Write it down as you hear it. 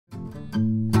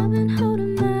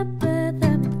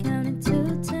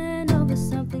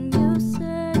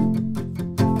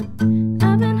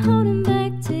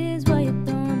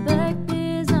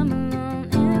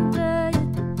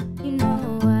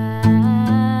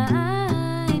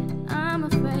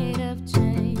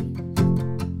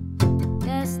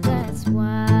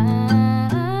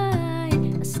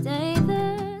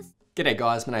G'day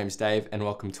guys, my name's Dave and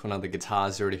welcome to another Guitar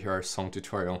Zero to Hero song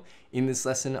tutorial. In this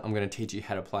lesson, I'm going to teach you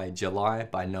how to play July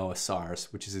by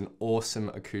Cyrus, which is an awesome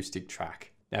acoustic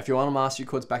track. Now if you want to master your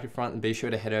chords back to front, then be sure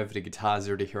to head over to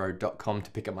guitarzerotohero.com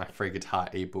to pick up my free guitar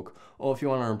ebook. Or if you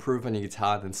want to improve on your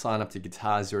guitar, then sign up to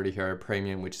Guitar Zero to Hero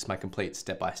Premium, which is my complete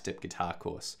step-by-step guitar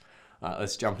course.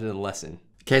 Let's jump into the lesson.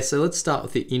 Okay, so let's start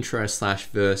with the intro slash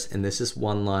verse, and there's just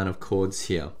one line of chords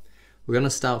here. We're going to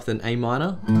start with an A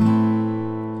minor,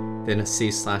 then a C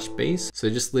slash B. So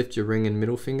just lift your ring and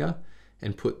middle finger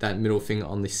and put that middle finger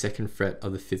on the 2nd fret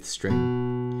of the 5th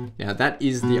string. Now that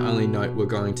is the only note we're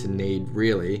going to need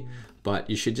really, but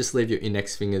you should just leave your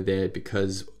index finger there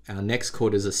because our next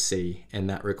chord is a C and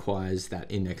that requires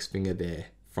that index finger there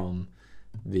from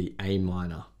the A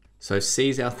minor. So C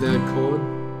is our 3rd chord,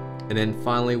 and then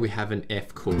finally we have an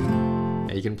F chord.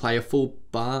 Now you can play a full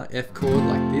bar F chord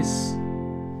like this,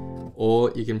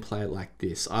 or you can play it like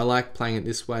this. I like playing it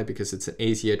this way because it's an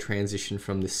easier transition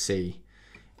from the C.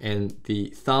 And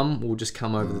the thumb will just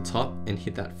come over the top and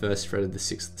hit that 1st fret of the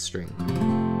 6th string.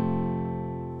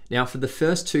 Now for the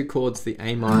first 2 chords, the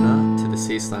A minor to the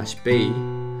C slash B,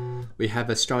 we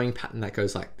have a strumming pattern that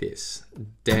goes like this.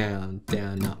 Down,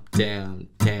 down, up, down,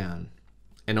 down.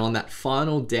 And on that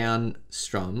final down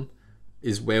strum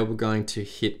is where we're going to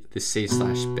hit the C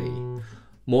slash B.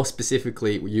 More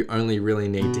specifically, you only really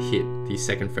need to hit the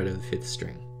 2nd fret of the 5th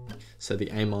string. So the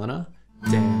A minor,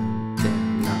 down,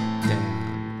 down, up,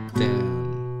 down,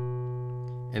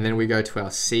 down. And then we go to our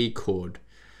C chord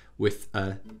with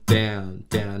a down,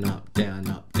 down, up, down,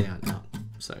 up, down, up.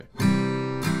 So.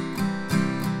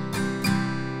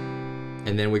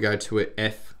 And then we go to an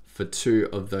F for 2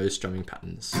 of those strumming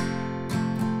patterns.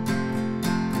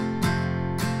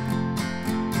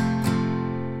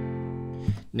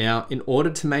 Now, in order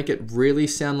to make it really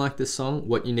sound like the song,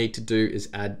 what you need to do is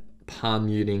add palm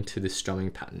muting to the strumming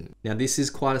pattern. Now, this is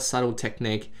quite a subtle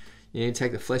technique. You need to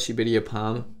take the fleshy bit of your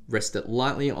palm, rest it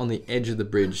lightly on the edge of the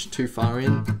bridge. Too far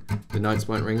in, the notes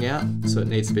won't ring out, so it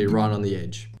needs to be right on the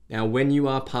edge. Now, when you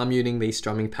are palm muting these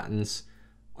strumming patterns,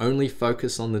 only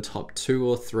focus on the top 2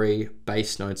 or 3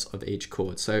 bass notes of each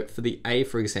chord. So for the A,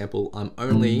 for example, I'm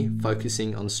only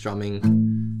focusing on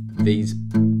strumming these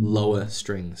lower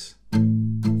strings.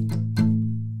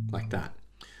 Like that.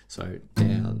 So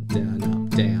down, down, up,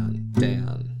 down,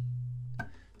 down.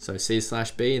 So C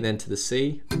slash B, and then to the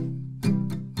C,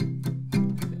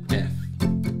 F.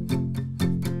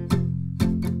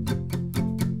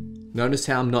 Notice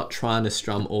how I'm not trying to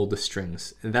strum all the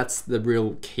strings. And that's the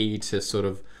real key to sort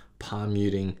of palm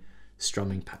muting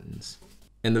strumming patterns.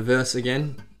 And the verse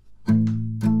again.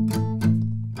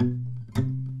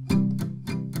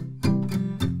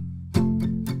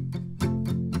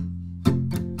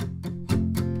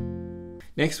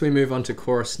 Next we move on to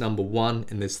chorus number 1,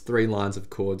 and there's 3 lines of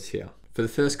chords here. For the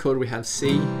first chord we have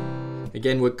C.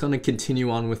 Again, we're going to continue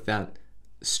on with that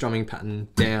strumming pattern,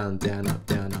 down, down, up,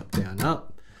 down, up, down,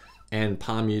 up, and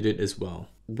palm muted as well.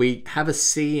 We have a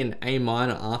C and A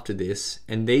minor after this,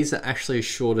 and these are actually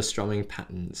shorter strumming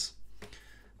patterns.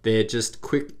 They're just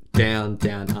quick down,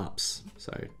 down, ups.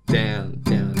 So down,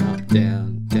 down, up,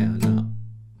 down, down, up.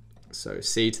 So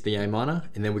C to the A minor,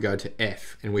 and then we go to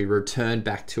F, and we return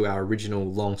back to our original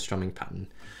long strumming pattern.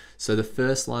 So the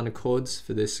first line of chords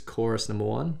for this chorus number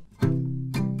 1.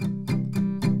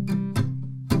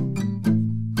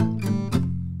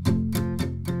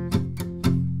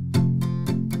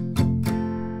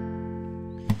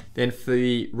 Then for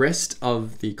the rest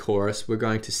of the chorus, we're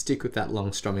going to stick with that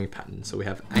long strumming pattern. So we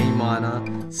have A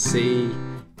minor, C,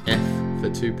 F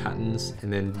for 2 patterns,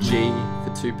 and then G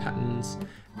for 2 patterns,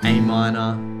 A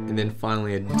minor, and then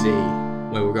finally a D,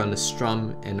 where we're going to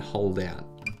strum and hold out.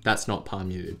 That's not palm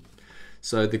muted.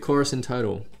 So the chorus in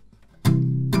total.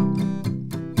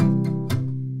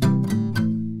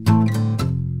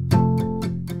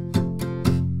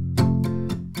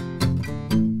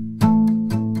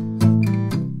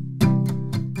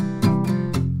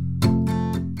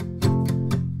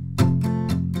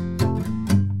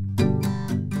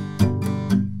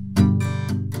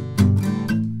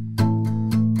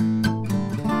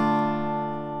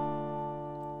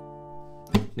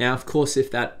 Now, of course,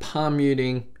 if that palm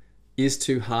muting is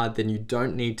too hard, then you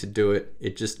don't need to do it.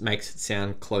 It just makes it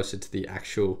sound closer to the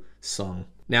actual song.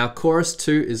 Now, chorus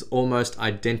 2 is almost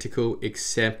identical,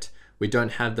 except we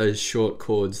don't have those short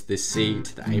chords, the C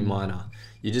to the A minor.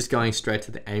 You're just going straight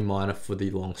to the A minor for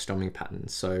the long strumming pattern.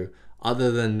 So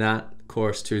other than that,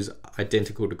 chorus 2 is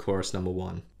identical to chorus number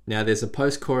 1. Now there's a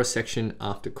post-chorus section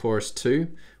after chorus 2,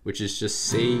 which is just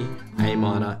C, A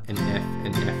minor, and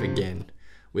F again,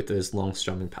 with those long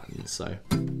strumming patterns. So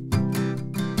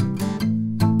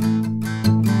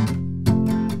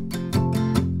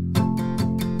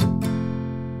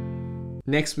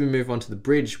Next we move on to the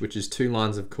bridge, which is 2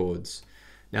 lines of chords.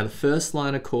 Now the first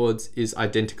line of chords is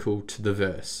identical to the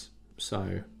verse.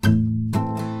 So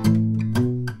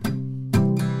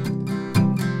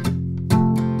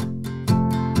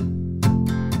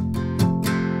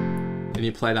and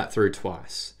you play that through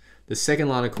twice. The second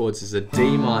line of chords is a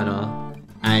D minor,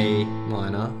 A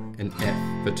minor, and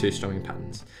F for 2 strumming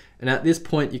patterns. And at this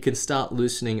point you can start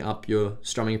loosening up your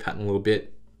strumming pattern a little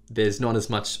bit. There's not as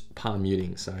much palm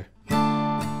muting, so.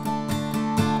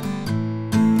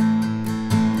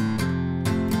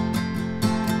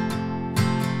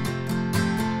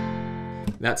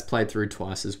 That's played through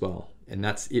twice as well, and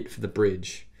that's it for the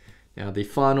bridge. Now the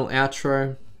final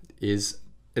outro is,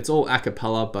 it's all a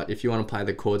cappella, but if you want to play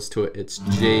the chords to it, it's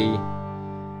G,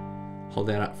 hold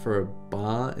that up for a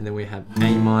bar, and then we have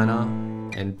A minor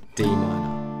and D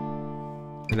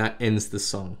minor. And that ends the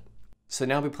song. So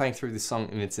now I'll be playing through this song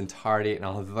in its entirety, and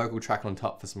I'll have the vocal track on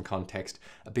top for some context.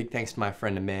 A big thanks to my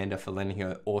friend Amanda for lending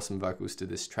her awesome vocals to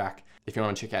this track. If you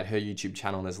want to check out her YouTube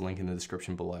channel, there's a link in the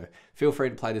description below. Feel free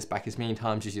to play this back as many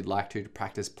times as you'd like to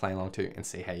practice playing along to and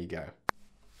see how you go.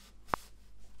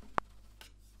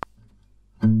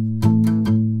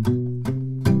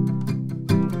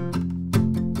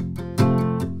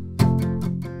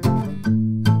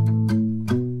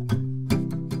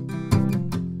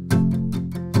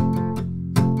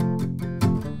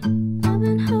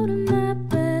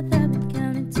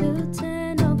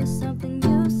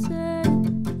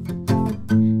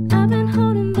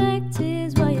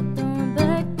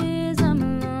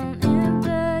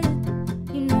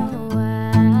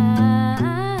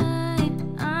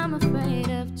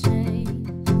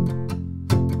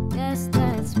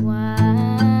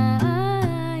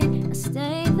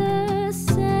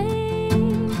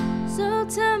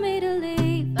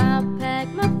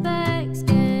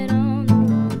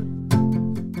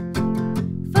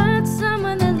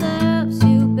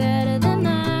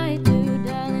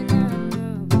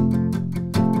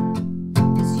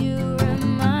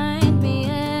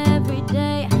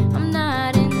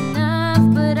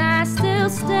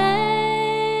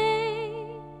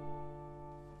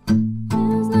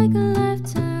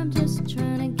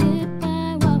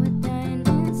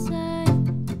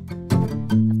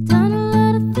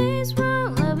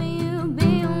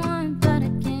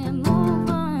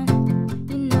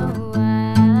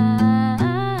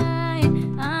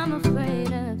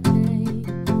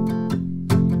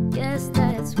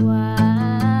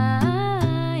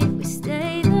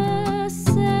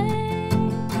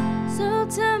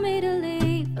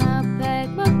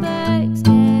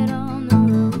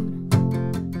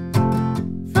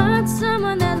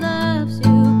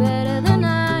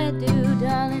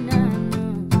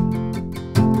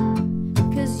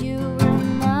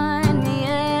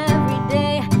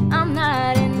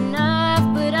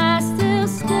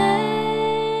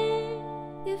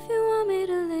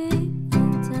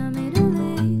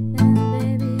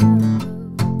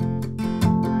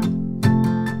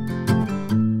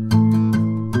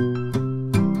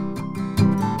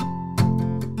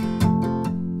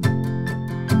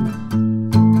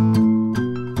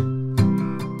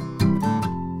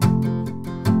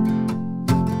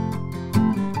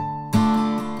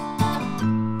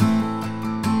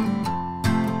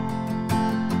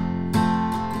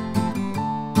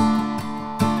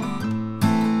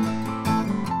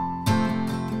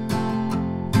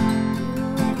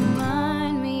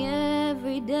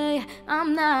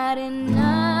 I'm not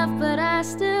enough, but I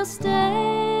still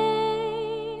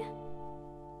stay.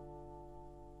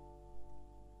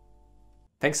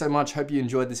 Thanks so much, hope you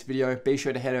enjoyed this video. Be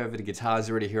sure to head over to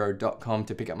guitar0tohero.com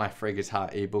to pick up my free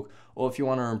guitar ebook, or if you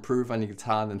want to improve on your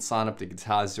guitar, then sign up to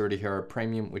Guitar 0 to Hero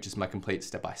Premium, which is my complete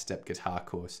step-by-step guitar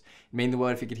course. It'd mean the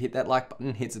world if you could hit that like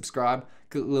button, hit subscribe,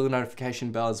 click the little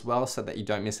notification bell as well so that you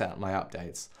don't miss out on my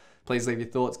updates. Please leave your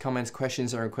thoughts, comments,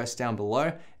 questions, or requests down below,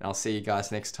 and I'll see you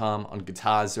guys next time on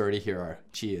Guitar 0 to Hero.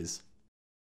 Cheers.